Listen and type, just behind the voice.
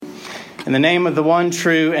In the name of the one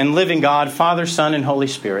true and living God, Father, Son, and Holy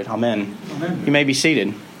Spirit. Amen. Amen. You may be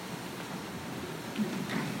seated.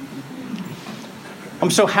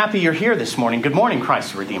 I'm so happy you're here this morning. Good morning,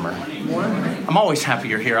 Christ the Redeemer. Good morning. I'm always happy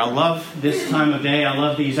you're here. I love this time of day. I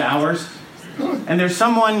love these hours. And there's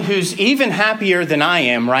someone who's even happier than I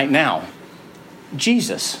am right now.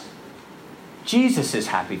 Jesus. Jesus is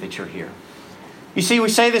happy that you're here. You see, we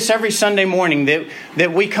say this every Sunday morning,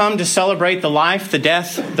 that we come to celebrate the life, the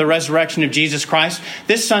death, the resurrection of Jesus Christ.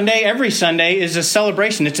 This Sunday, every Sunday, is a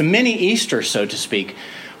celebration. It's a mini Easter, so to speak,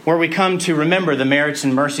 where we come to remember the merits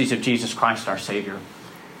and mercies of Jesus Christ, our Savior.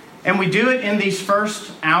 And we do it in these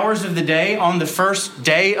first hours of the day, on the first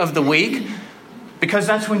day of the week, because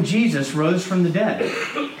that's when Jesus rose from the dead.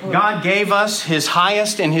 God gave us His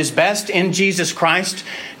highest and His best in Jesus Christ.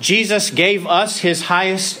 Jesus gave us His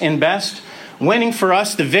highest and best, winning for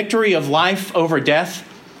us the victory of life over death.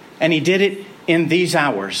 And He did it in these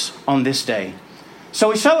hours on this day. So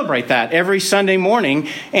we celebrate that every Sunday morning.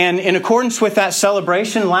 And in accordance with that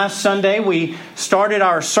celebration, last Sunday we started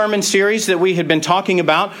our sermon series that we had been talking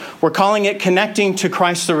about. We're calling it Connecting to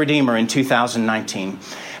Christ the Redeemer in 2019.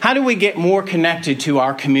 How do we get more connected to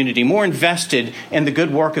our community, more invested in the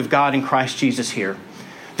good work of God in Christ Jesus here?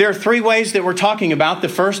 There are three ways that we're talking about. The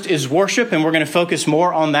first is worship, and we're going to focus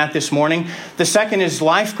more on that this morning. The second is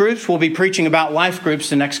life groups. We'll be preaching about life groups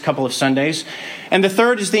the next couple of Sundays. And the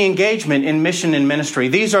third is the engagement in mission and ministry.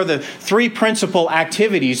 These are the three principal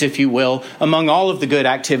activities, if you will, among all of the good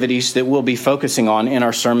activities that we'll be focusing on in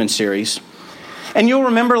our sermon series. And you'll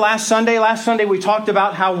remember last Sunday we talked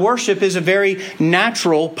about how worship is a very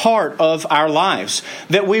natural part of our lives,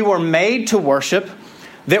 that we were made to worship,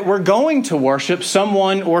 that we're going to worship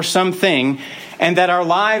someone or something, and that our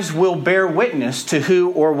lives will bear witness to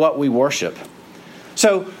who or what we worship.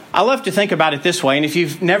 So I love to think about it this way, and if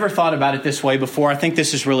you've never thought about it this way before, I think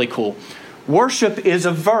this is really cool. Worship is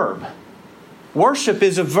a verb. Worship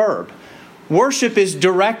is a verb. Worship is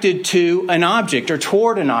directed to an object or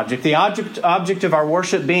toward an object. The object of our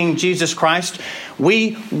worship being Jesus Christ.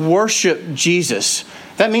 We worship Jesus.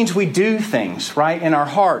 That means we do things, right, in our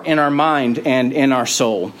heart, in our mind, and in our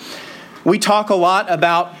soul. We talk a lot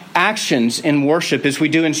about actions in worship as we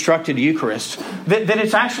do instructed Eucharist. That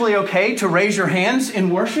it's actually okay to raise your hands in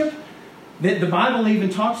worship. The Bible even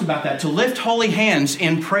talks about that, to lift holy hands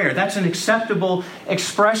in prayer. That's an acceptable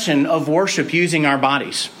expression of worship using our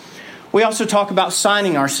bodies. We also talk about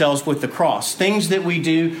signing ourselves with the cross, things that we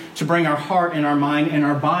do to bring our heart and our mind and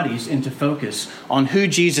our bodies into focus on who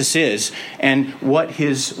Jesus is and what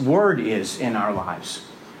His word is in our lives.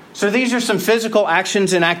 So these are some physical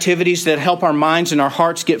actions and activities that help our minds and our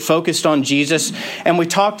hearts get focused on Jesus. And we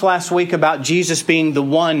talked last week about Jesus being the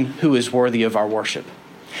one who is worthy of our worship.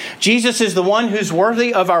 Jesus is the one who's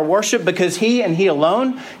worthy of our worship because He and He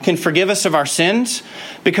alone can forgive us of our sins,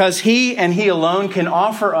 because He and He alone can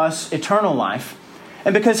offer us eternal life,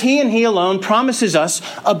 and because He and He alone promises us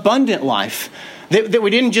abundant life, that we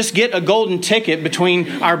didn't just get a golden ticket between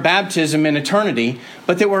our baptism and eternity,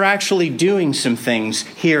 but that we're actually doing some things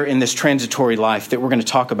here in this transitory life that we're going to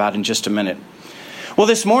talk about in just a minute. Well,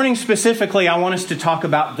 this morning specifically, I want us to talk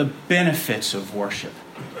about the benefits of worship.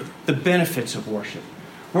 The benefits of worship.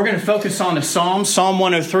 We're going to focus on a psalm, Psalm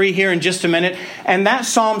 103 here in just a minute. And that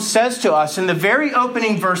psalm says to us in the very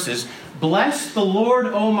opening verses, "Bless the Lord,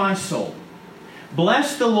 O my soul.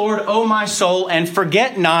 Bless the Lord, O my soul, and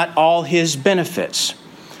forget not all His benefits."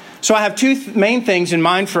 So I have two main things in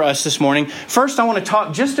mind for us this morning. First, I want to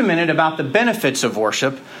talk just a minute about the benefits of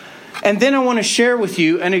worship. And then I want to share with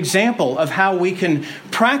you an example of how we can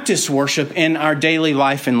practice worship in our daily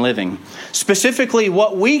life and living. Specifically,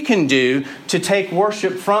 what we can do to take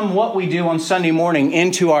worship from what we do on Sunday morning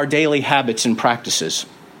into our daily habits and practices.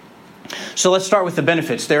 So let's start with the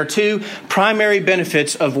benefits. There are two primary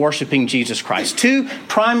benefits of worshiping Jesus Christ. Two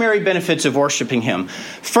primary benefits of worshiping Him.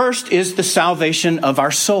 First is the salvation of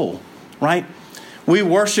our soul, right? We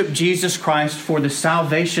worship Jesus Christ for the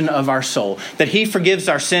salvation of our soul, that He forgives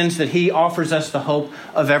our sins, that He offers us the hope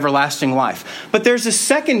of everlasting life. But there's a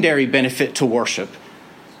secondary benefit to worship.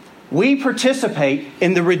 We participate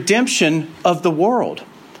in the redemption of the world.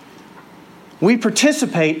 We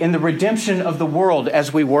participate in the redemption of the world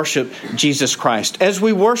as we worship Jesus Christ. As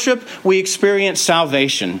we worship, we experience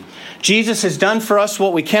salvation. Jesus has done for us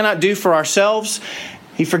what we cannot do for ourselves.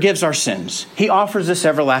 He forgives our sins. He offers us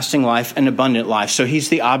everlasting life and abundant life. So He's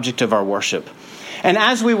the object of our worship. And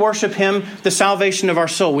as we worship Him, the salvation of our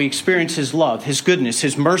soul, we experience His love, His goodness,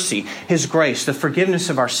 His mercy, His grace, the forgiveness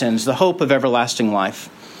of our sins, the hope of everlasting life.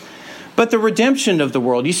 but the redemption of the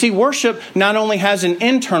world. You see, worship not only has an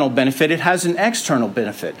internal benefit, it has an external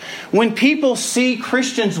benefit. When people see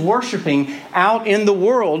Christians worshiping out in the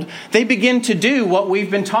world, they begin to do what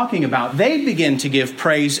we've been talking about. They begin to give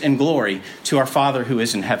praise and glory to our Father who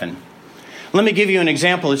is in heaven. Let me give you an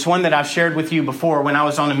example. It's one that I've shared with you before when I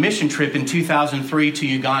was on a mission trip in 2003 to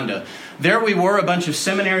Uganda. There we were, a bunch of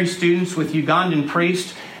seminary students with Ugandan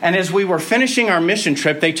priests. And as we were finishing our mission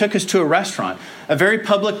trip, they took us to a restaurant, a very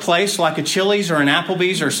public place like a Chili's or an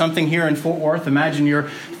Applebee's or something here in Fort Worth. Imagine your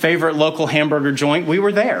favorite local hamburger joint. We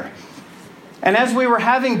were there. And as we were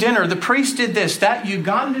having dinner, the priest did this. That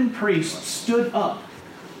Ugandan priest stood up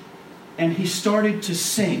and he started to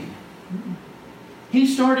sing. He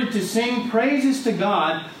started to sing praises to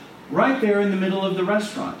God right there in the middle of the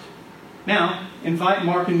restaurant. Now, invite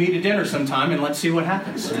Mark and me to dinner sometime and let's see what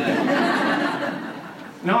happens.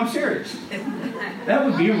 No, I'm serious. That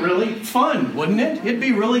would be really fun, wouldn't it? It'd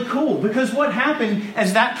be really cool. Because what happened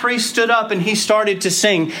as that priest stood up and he started to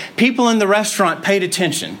sing, people in the restaurant paid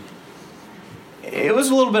attention. It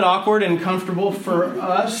was a little bit awkward and uncomfortable for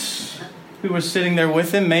us who were sitting there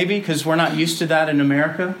with him, maybe, because we're not used to that in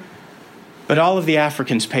America. But all of the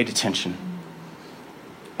Africans paid attention.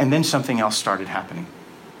 And then something else started happening.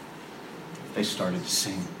 They started to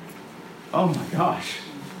sing. Oh my gosh.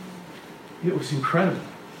 It was incredible.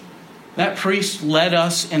 That priest led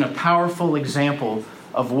us in a powerful example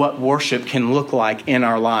of what worship can look like in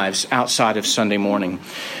our lives outside of Sunday morning.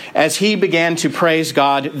 As he began to praise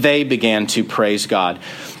God, they began to praise God.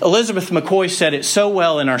 Elizabeth McCoy said it so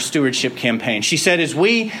well in our stewardship campaign. She said, as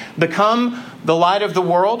we become the light of the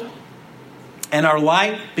world and our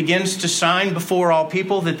light begins to shine before all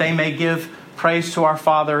people that they may give praise to our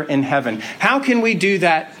Father in heaven. How can we do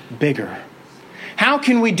that bigger? How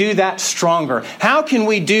can we do that stronger? How can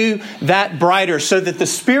we do that brighter so that the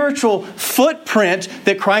spiritual footprint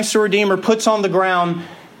that Christ the Redeemer puts on the ground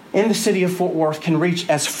in the city of Fort Worth can reach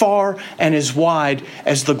as far and as wide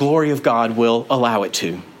as the glory of God will allow it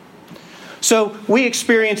to? So we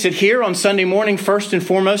experience it here on Sunday morning, first and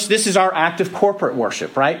foremost. This is our act of corporate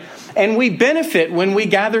worship, right? And we benefit when we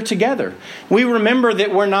gather together. We remember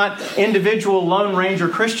that we're not individual Lone Ranger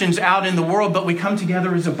Christians out in the world, but we come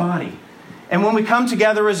together as a body. And when we come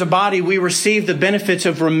together as a body, we receive the benefits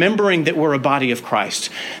of remembering that we're a body of Christ.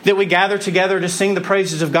 That we gather together to sing the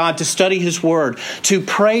praises of God, to study His Word, to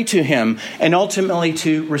pray to Him, and ultimately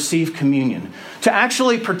to receive communion. To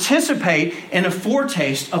actually participate in a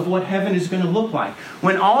foretaste of what heaven is going to look like.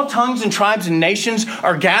 When all tongues and tribes and nations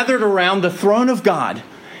are gathered around the throne of God,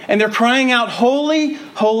 and they're crying out, holy,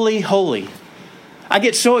 holy, holy. I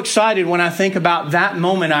get so excited when I think about that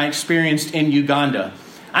moment I experienced in Uganda.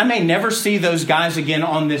 I may never see those guys again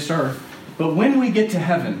on this earth, but when we get to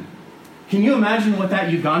heaven, can you imagine what that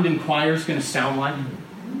Ugandan choir is going to sound like?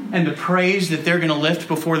 And the praise that they're going to lift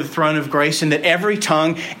before the throne of grace, and that every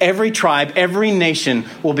tongue, every tribe, every nation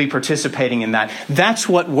will be participating in that. That's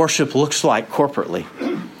what worship looks like corporately.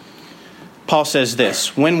 Paul says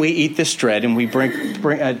this, when we eat this bread and we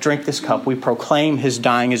drink this cup, we proclaim His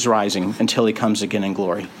dying is rising until He comes again in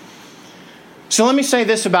glory. So let me say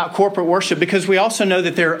this about corporate worship, because we also know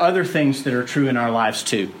that there are other things that are true in our lives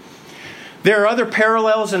too. There are other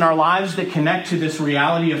parallels in our lives that connect to this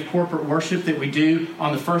reality of corporate worship that we do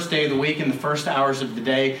on the first day of the week in the first hours of the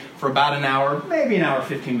day for about an hour, maybe an hour,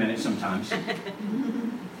 15 minutes sometimes.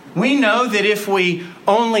 We know that if we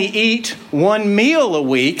only eat one meal a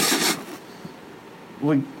week,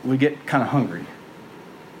 we get kind of hungry.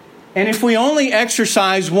 And if we only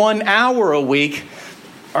exercise 1 hour a week,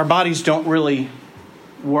 our bodies don't really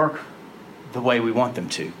work the way we want them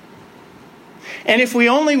to. And if we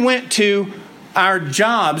only went to our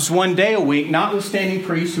jobs 1 day a week, notwithstanding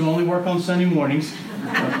priests who only work on Sunday mornings,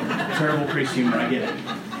 terrible priest humor, I get it.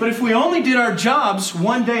 But if we only did our jobs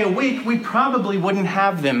 1 day a week, we probably wouldn't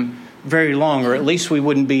have them very long, or at least we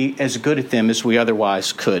wouldn't be as good at them as we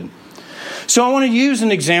otherwise could. So I want to use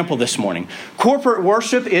an example this morning. Corporate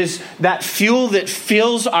worship is that fuel that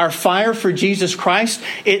fuels our fire for Jesus Christ.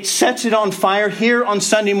 It sets it on fire here on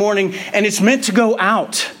Sunday morning, and it's meant to go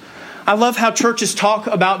out. I love how churches talk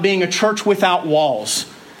about being a church without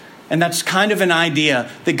walls. And that's kind of an idea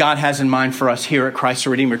that God has in mind for us here at Christ the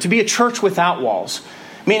Redeemer. To be a church without walls.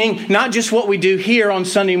 Meaning not just what we do here on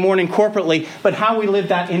Sunday morning corporately, but how we live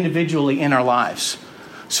that individually in our lives.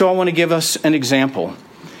 So I want to give us an example.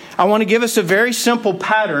 I want to give us a very simple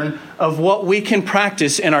pattern of what we can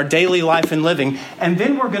practice in our daily life and living, and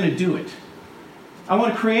then we're going to do it. I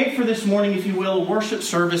want to create for this morning, if you will, a worship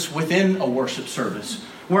service within a worship service,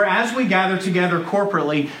 where as we gather together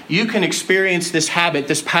corporately, you can experience this habit,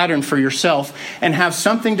 this pattern for yourself, and have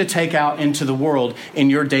something to take out into the world in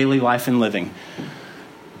your daily life and living.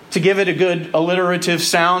 To give it a good alliterative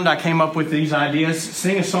sound, I came up with these ideas.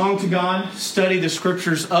 Sing a song to God, study the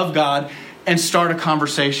scriptures of God, and start a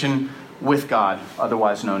conversation with God,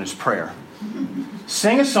 otherwise known as prayer.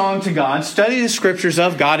 Sing a song to God, study the scriptures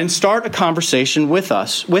of God, and start a conversation with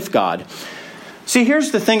God. See,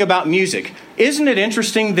 here's the thing about music. Isn't it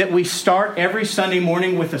interesting that we start every Sunday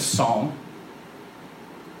morning with a psalm?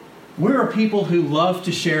 We're a people who love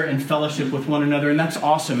to share and fellowship with one another, and that's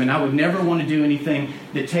awesome. And I would never want to do anything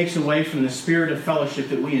that takes away from the spirit of fellowship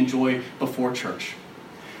that we enjoy before church.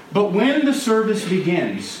 But when the service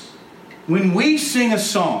begins, when we sing a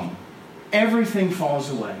song, everything falls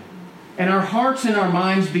away. And our hearts and our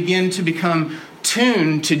minds begin to become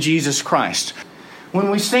tuned to Jesus Christ.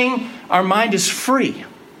 When we sing, our mind is free.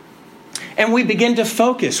 And we begin to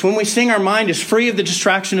focus. When we sing, our mind is free of the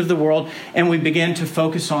distraction of the world, and we begin to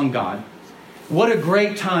focus on God. What a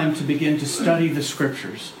great time to begin to study the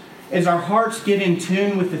scriptures. As our hearts get in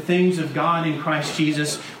tune with the things of God in Christ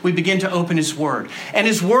Jesus, we begin to open His Word. And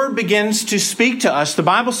His Word begins to speak to us. The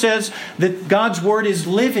Bible says that God's Word is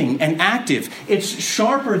living and active. It's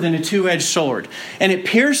sharper than a two-edged sword, and it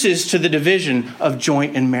pierces to the division of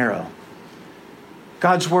joint and marrow.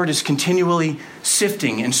 God's Word is continually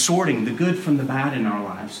sifting and sorting the good from the bad in our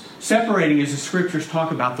lives, separating, as the Scriptures talk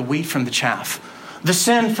about, the wheat from the chaff, the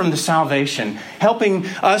sin from the salvation, helping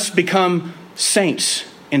us become saints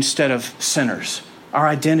instead of sinners. Our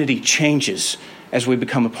identity changes as we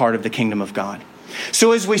become a part of the kingdom of God.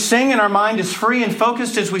 So as we sing and our mind is free and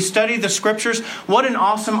focused as we study the Scriptures, what an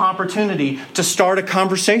awesome opportunity to start a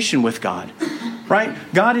conversation with God. Right?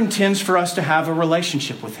 God intends for us to have a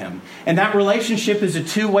relationship with Him. And that relationship is a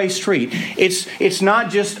two-way street. It's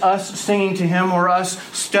not just us singing to Him or us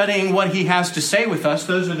studying what He has to say with us.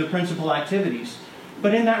 Those are the principal activities.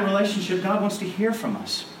 But in that relationship, God wants to hear from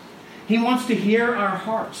us. He wants to hear our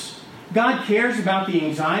hearts. God cares about the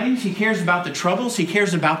anxieties. He cares about the troubles. He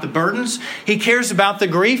cares about the burdens. He cares about the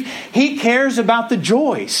grief. He cares about the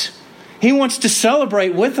joys. He wants to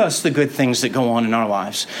celebrate with us the good things that go on in our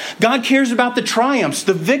lives. God cares about the triumphs,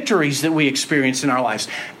 the victories that we experience in our lives.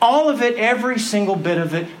 All of it, every single bit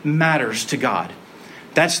of it, matters to God.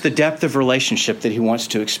 That's the depth of relationship that He wants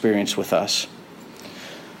to experience with us.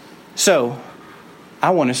 So, I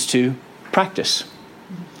want us to practice.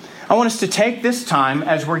 I want us to take this time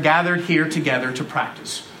as we're gathered here together to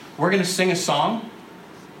practice. We're going to sing a song.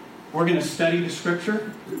 We're going to study the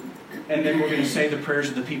Scripture. And then we're going to say the prayers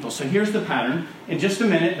of the people. So here's the pattern. In just a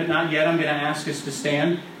minute, but not yet, I'm going to ask us to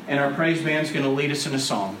stand. And our praise band's going to lead us in a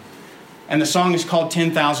song. And the song is called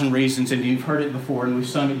 10,000 Reasons. And you've heard it before, and we've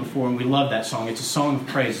sung it before, and we love that song. It's a song of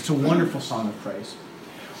praise. It's a wonderful song of praise.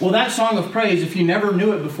 Well, that song of praise, if you never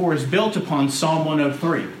knew it before, is built upon Psalm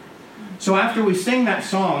 103. So after we sing that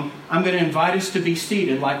song, I'm going to invite us to be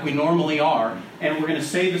seated like we normally are. And we're going to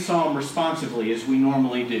say the psalm responsively as we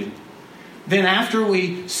normally do. Then after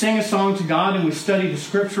we sing a song to God and we study the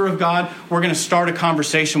Scripture of God, we're going to start a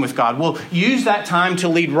conversation with God. We'll use that time to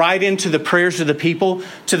lead right into the prayers of the people,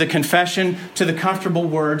 to the confession, to the comfortable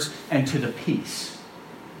words, and to the peace.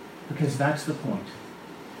 Because that's the point.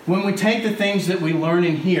 When we take the things that we learn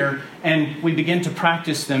in here and we begin to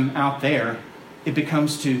practice them out there, it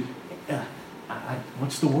becomes to,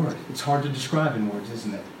 what's the word? It's hard to describe in words,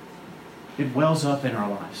 isn't it? It wells up in our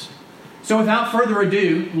lives. So without further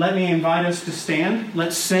ado, let me invite us to stand.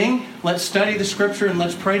 Let's sing, let's study the Scripture, and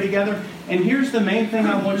let's pray together. And here's the main thing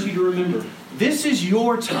I want you to remember. This is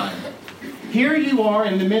your time. Here you are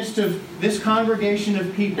in the midst of this congregation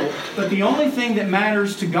of people, but the only thing that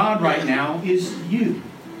matters to God right now is you.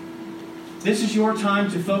 This is your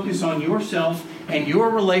time to focus on yourself and your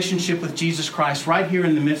relationship with Jesus Christ right here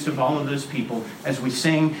in the midst of all of those people as we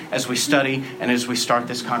sing, as we study, and as we start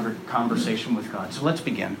this conversation with God. So let's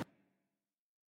begin.